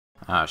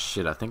Ah,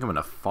 shit, I think I'm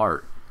gonna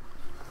fart.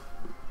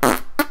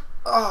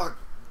 Oh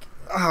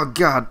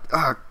god.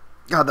 Oh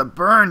god, that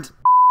burned.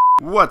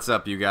 What's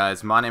up, you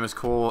guys? My name is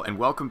Cole, and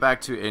welcome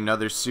back to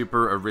another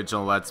super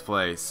original Let's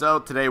Play. So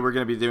today we're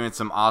going to be doing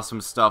some awesome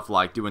stuff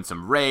like doing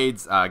some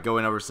raids,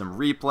 going over some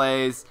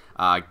replays,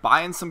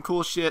 buying some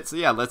cool shit. So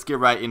yeah, let's get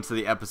right into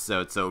the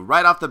episode. So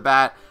right off the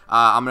bat,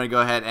 I'm going to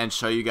go ahead and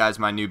show you guys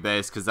my new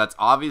base, because that's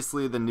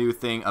obviously the new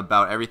thing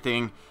about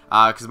everything.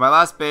 Because my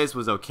last base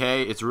was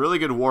okay. It's a really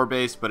good war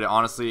base, but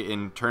honestly,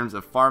 in terms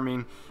of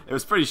farming, it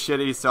was pretty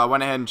shitty. So I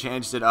went ahead and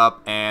changed it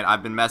up, and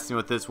I've been messing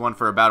with this one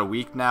for about a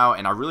week now,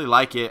 and I really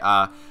like it.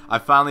 I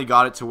finally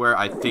got it to where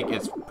I think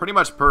it's pretty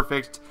much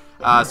perfect.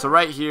 So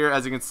right here,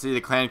 as you can see,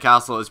 the clan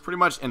castle is pretty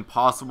much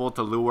impossible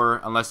to lure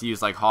unless you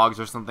use like hogs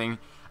or something.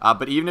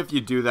 But even if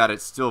you do that,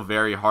 it's still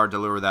very hard to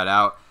lure that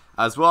out.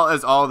 As well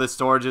as all of the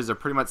storages are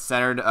pretty much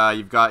centered.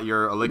 You've got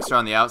your elixir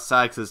on the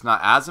outside because it's not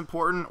as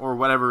important or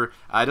whatever.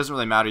 It doesn't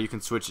really matter. You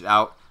can switch it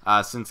out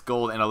since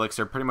gold and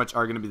elixir pretty much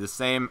are going to be the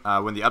same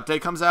when the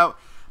update comes out.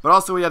 But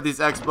also we have these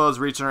expos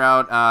reaching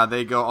around.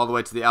 They go all the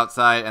way to the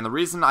outside. And the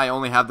reason I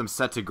only have them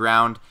set to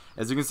ground,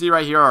 as you can see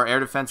right here, our air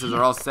defenses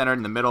are all centered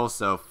in the middle.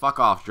 So fuck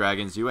off,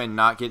 dragons. You ain't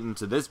not getting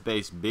to this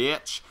base,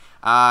 bitch.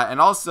 And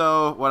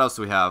also, what else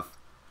do we have?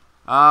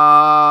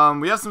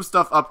 We have some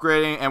stuff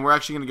upgrading, and we're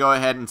actually going to go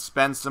ahead and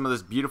spend some of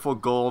this beautiful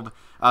gold.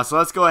 So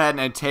let's go ahead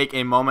and take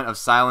a moment of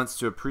silence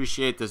to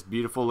appreciate this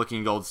beautiful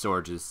looking gold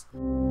storages.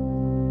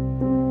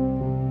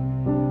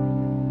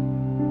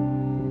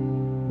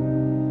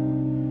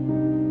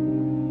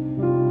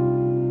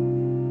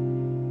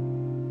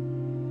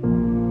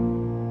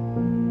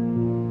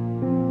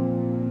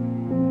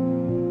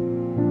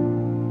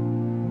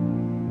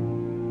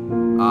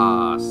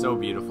 So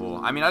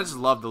beautiful. I mean, I just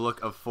love the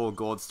look of full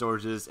gold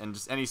storages and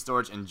just any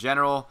storage in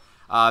general.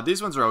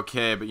 These ones are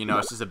okay, but you know,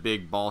 it's just a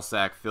big ball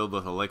sack filled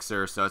with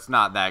elixir, so it's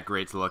not that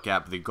great to look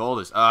at. But the gold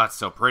is, oh, it's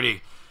so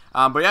pretty.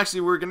 But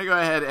actually, we're gonna go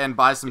ahead and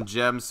buy some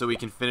gems so we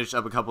can finish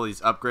up a couple of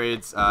these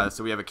upgrades.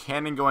 So we have a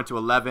cannon going to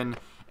 11,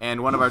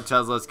 and one of our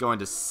Teslas going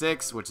to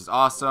 6, which is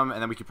awesome.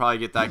 And then we could probably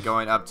get that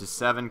going up to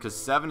 7, because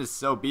 7 is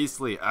so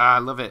beastly. I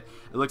love it.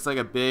 It looks like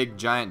a big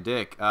giant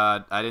dick.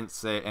 I didn't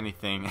say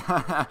anything.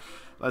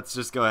 Let's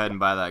just go ahead and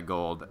buy that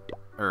gold,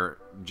 or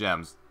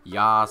gems.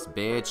 Yas,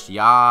 bitch,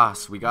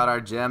 yas. We got our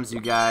gems, you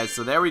guys.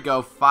 So there we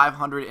go,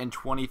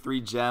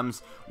 523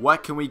 gems.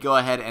 What can we go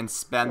ahead and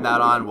spend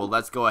that on? Well,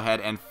 let's go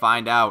ahead and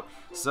find out.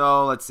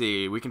 So let's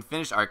see, we can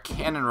finish our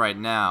cannon right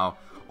now,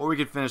 or we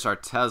could finish our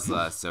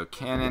Tesla. So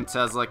cannon,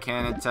 Tesla,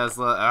 cannon,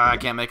 Tesla. I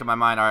can't make up my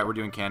mind. Alright, we're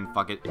doing cannon,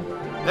 fuck it.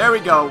 There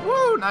we go,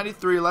 woo,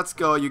 93, let's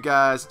go, you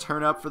guys.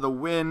 Turn up for the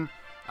win.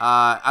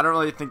 I don't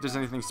really think there's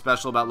anything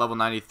special about level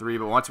 93,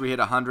 but once we hit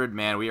 100,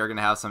 man, we are going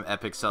to have some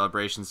epic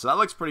celebrations. So that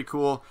looks pretty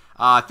cool.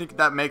 I think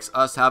that makes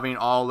us having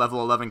all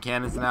level 11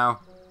 cannons now.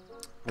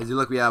 As you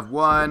look, we have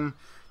 1,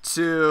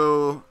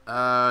 2,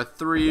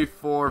 3,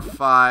 4,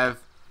 5.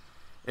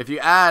 If you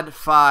add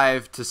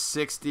 5 to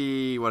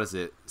 60, what is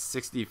it,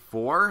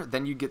 64,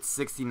 then you get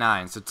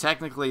 69. So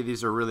technically,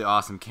 these are really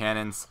awesome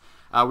cannons.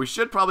 We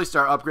should probably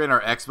start upgrading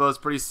our expos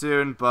pretty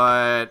soon,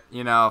 but,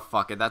 you know,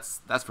 fuck it. That's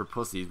for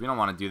pussies. We don't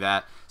want to do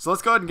that. So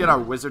let's go ahead and get our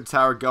wizard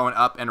tower going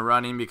up and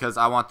running, because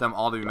I want them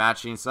all to be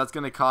matching. So that's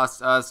going to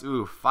cost us,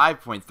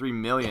 5.3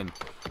 million.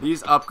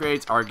 These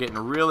upgrades are getting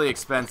really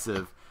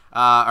expensive.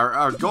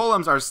 Our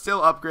golems are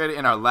still upgraded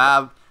in our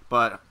lab,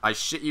 but I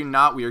shit you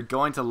not, we are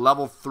going to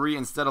level 3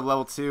 instead of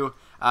level 2.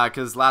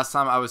 Because last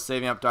time I was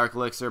saving up Dark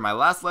Elixir, my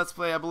last Let's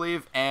Play, I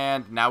believe,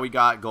 and now we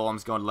got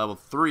golems going to level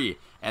 3.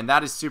 And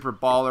that is super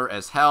baller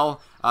as hell.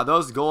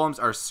 Those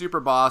golems are super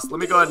boss. Let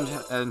me go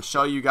ahead and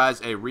show you guys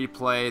a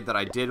replay that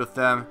I did with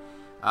them.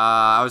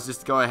 I was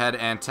just go ahead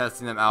and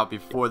testing them out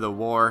before the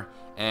war.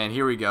 And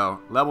here we go.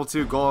 Level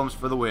 2 golems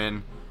for the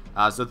win.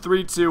 So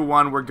 3, 2,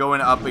 1, we're going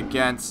up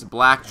against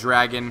Black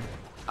Dragon.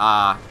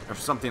 Or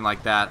something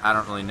like that. I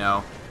don't really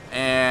know.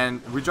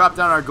 And we drop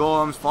down our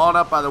golems, followed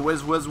up by the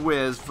Whiz Whiz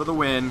Whiz for the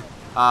win.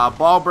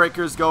 Ball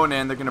breakers going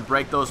in. They're going to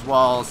break those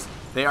walls.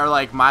 They are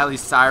like Miley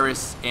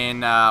Cyrus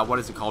in, what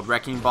is it called,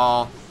 Wrecking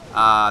Ball.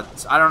 I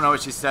don't know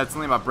what she said,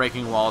 something about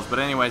breaking walls. But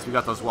anyways, we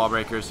got those wall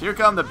breakers. Here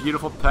come the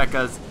beautiful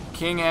P.e.k.k.s,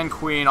 King and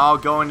Queen, all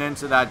going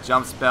into that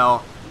jump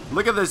spell.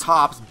 Look at this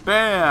hops.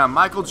 Bam!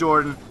 Michael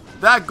Jordan.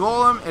 That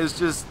golem is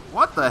just,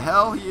 what the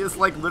hell? He is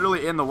like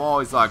literally in the wall.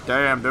 He's like,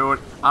 damn, dude,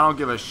 I don't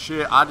give a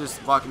shit. I just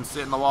fucking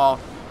sit in the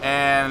wall.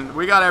 And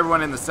we got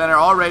everyone in the center,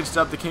 all raged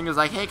up. The king is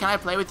like, hey, can I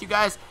play with you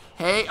guys?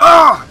 Hey,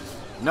 oh!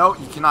 No,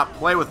 you cannot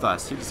play with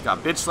us. He just got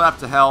bitch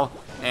slapped to hell.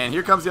 And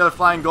here comes the other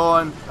flying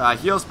golem.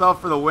 Heal spell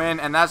for the win,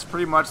 and that's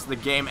pretty much the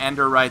game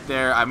ender right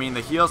there. I mean,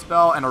 the heal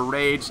spell and a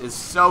rage is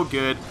so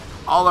good.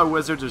 All our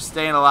wizards are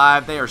staying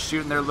alive. They are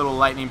shooting their little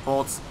lightning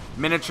bolts.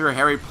 Miniature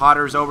Harry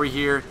Potters over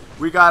here.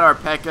 We got our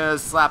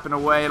P.e.k.k.s slapping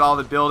away at all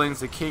the buildings.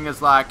 The king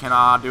is like, can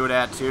I do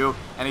that too?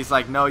 And he's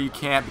like, no, you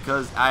can't,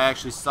 because I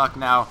actually suck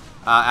now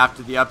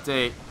after the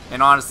update.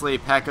 And honestly,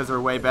 P.e.k.k.s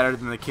are way better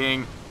than the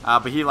king.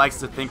 But he likes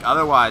to think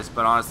otherwise.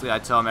 But honestly, I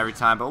tell him every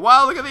time. But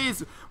wow, look at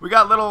these. We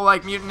got little,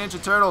 like, mutant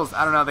ninja turtles.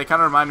 I don't know. They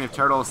kind of remind me of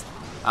turtles.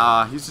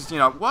 He's just, you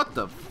know, what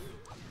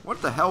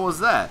the hell was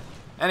that?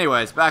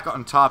 Anyways, back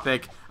on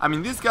topic. I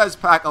mean, these guys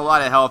pack a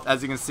lot of health,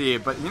 as you can see,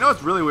 but you know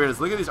what's really weird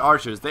is look at these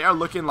archers. They are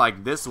looking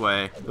like this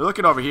way. They're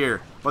looking over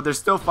here, but they're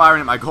still firing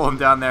at my golem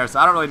down there, so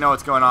I don't really know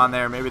what's going on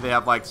there. Maybe they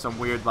have like some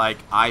weird like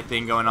eye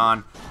thing going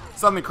on.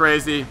 Something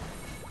crazy.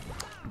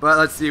 But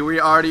let's see,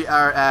 we already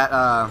are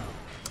at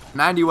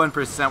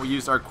 91%. We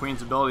used our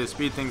queen's ability to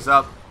speed things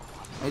up.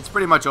 It's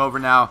pretty much over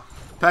now.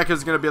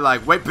 P.e.k.k.'s gonna be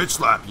like, wait, bitch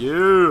slap,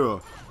 yeah.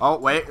 Oh,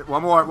 wait,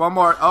 one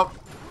more. Oh,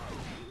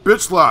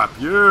 bitch slap,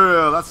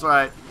 yeah, that's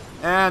right.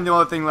 And the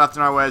only thing left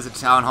in our way is a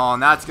town hall,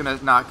 and that's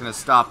not gonna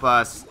stop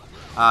us.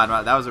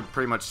 No, that was a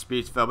pretty much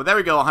speech fail, but there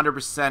we go,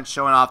 100%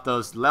 showing off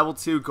those level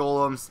 2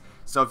 golems.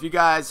 So if you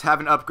guys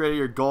haven't upgraded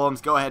your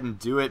golems, go ahead and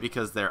do it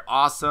because they're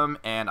awesome,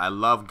 and I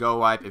love Go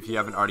Wipe if you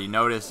haven't already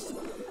noticed.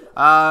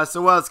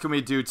 So what else can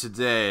we do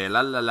today?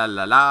 La la la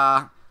la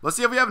la. Let's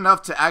see if we have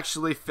enough to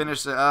actually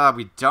finish it.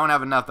 We don't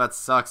have enough. That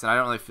sucks, and I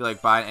don't really feel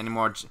like buying any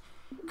more.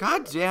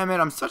 God damn it,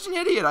 I'm such an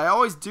idiot. I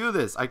always do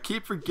this. I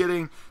keep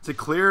forgetting to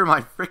clear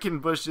my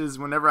freaking bushes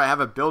whenever I have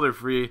a builder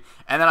free,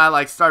 and then I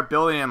like start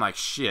building and I'm like,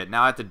 shit,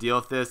 now I have to deal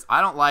with this.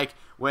 I don't like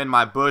when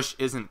my bush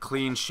isn't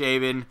clean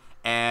shaven.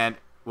 And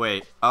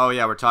wait, oh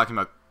yeah, we're talking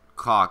about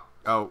cock.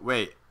 Oh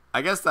wait,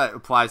 I guess that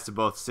applies to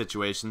both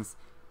situations.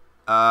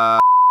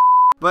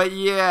 But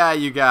yeah,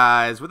 you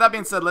guys, with that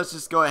being said, let's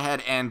just go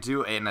ahead and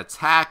do an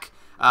attack.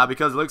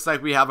 Because it looks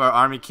like we have our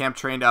army camp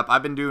trained up.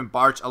 I've been doing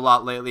Barch a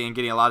lot lately and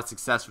getting a lot of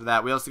success for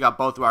that. We also got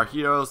both of our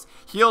heroes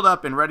healed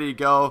up and ready to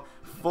go.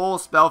 Full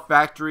spell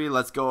factory.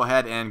 Let's go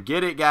ahead and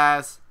get it,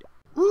 guys.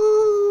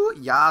 Woo!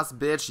 Yas,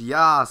 bitch,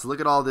 yas. Look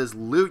at all this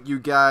loot, you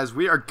guys.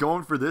 We are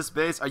going for this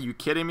base. Are you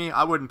kidding me?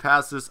 I wouldn't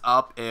pass this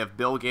up if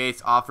Bill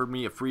Gates offered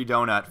me a free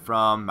donut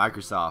from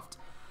Microsoft.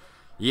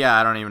 Yeah,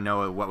 I don't even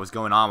know what was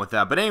going on with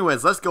that. But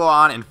anyways, let's go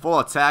on in full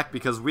attack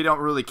because we don't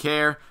really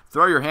care.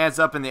 Throw your hands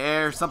up in the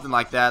air, something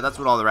like that. That's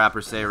what all the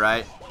rappers say,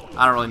 right?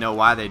 I don't really know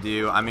why they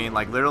do. I mean,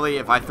 like, literally,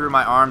 if I threw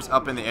my arms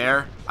up in the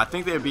air, I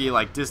think they'd be,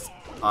 like,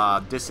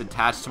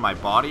 disattached to my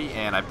body,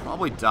 and I'd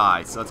probably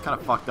die. So it's kind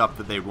of fucked up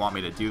that they'd want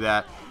me to do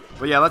that.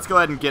 But yeah, let's go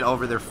ahead and get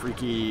over their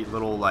freaky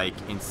little, like,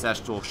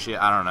 ancestral shit.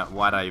 I don't know.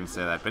 Why did I even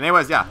say that? But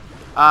anyways, yeah.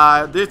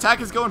 The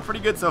attack is going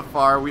pretty good so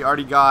far. We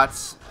already got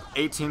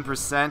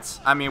 18%.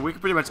 I mean, we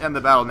could pretty much end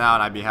the battle now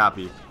and I'd be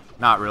happy.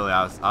 Not really,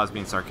 I was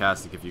being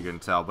sarcastic if you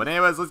couldn't tell. But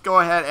anyways, let's go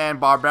ahead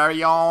and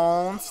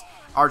Barbarians,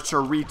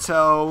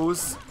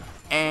 Archeritos,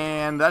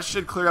 and that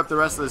should clear up the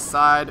rest of the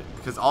side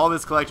because all of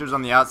his collectors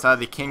on the outside.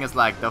 The king is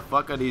like, the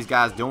fuck are these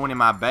guys doing in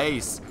my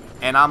base?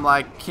 And I'm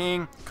like,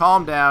 king,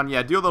 calm down.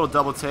 Yeah, do a little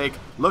double take.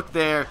 Look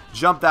there,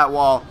 jump that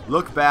wall,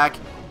 look back,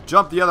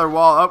 jump the other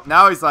wall. Oh,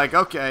 now he's like,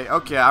 okay,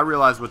 I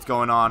realize what's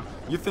going on.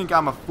 You think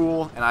I'm a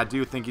fool, and I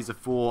do think he's a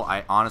fool.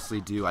 I honestly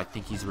do. I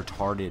think he's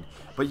retarded.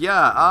 But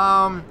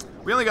yeah,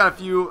 we only got a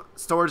few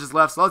storages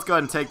left, so let's go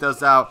ahead and take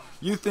those out.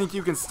 You think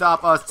you can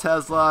stop us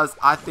Teslas?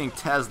 I think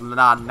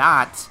Tesla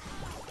not.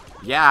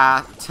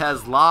 Yeah,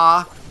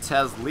 Tesla,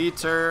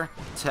 Tesliter,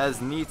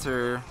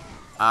 Tesneater.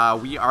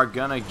 We are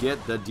gonna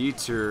get the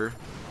detour.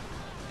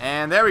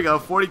 And there we go,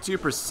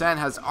 42%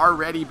 has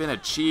already been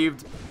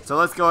achieved. So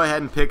let's go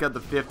ahead and pick up the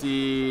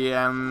 50.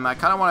 I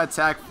kind of want to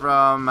attack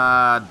from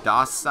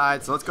DOS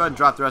side. So let's go ahead and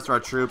drop the rest of our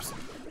troops.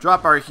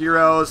 Drop our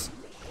heroes.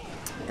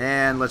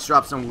 And let's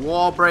drop some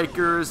wall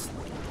breakers.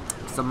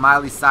 Some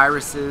Miley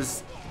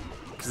Cyruses.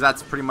 Because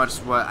that's pretty much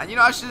what... You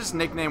know, I should just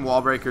nickname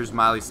wall breakers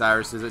Miley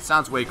Cyruses. It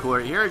sounds way cooler.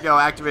 Here we go.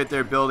 Activate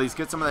their abilities.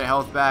 Get some of their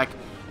health back.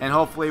 And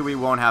hopefully we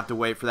won't have to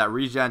wait for that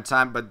regen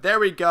time. But there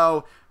we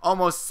go.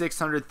 Almost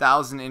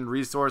 600,000 in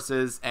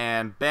resources.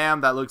 And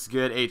bam, that looks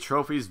good. 8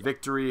 trophies.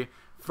 Victory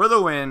for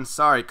the win.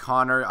 Sorry,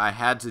 Connor. I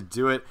had to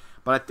do it.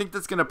 But I think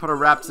that's going to put a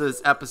wrap to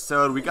this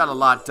episode. We got a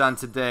lot done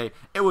today.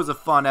 It was a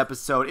fun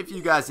episode. If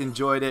you guys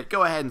enjoyed it,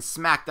 go ahead and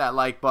smack that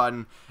like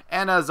button.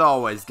 And as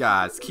always,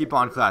 guys, keep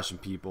on clashing,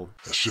 people.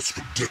 That shit's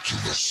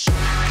ridiculous.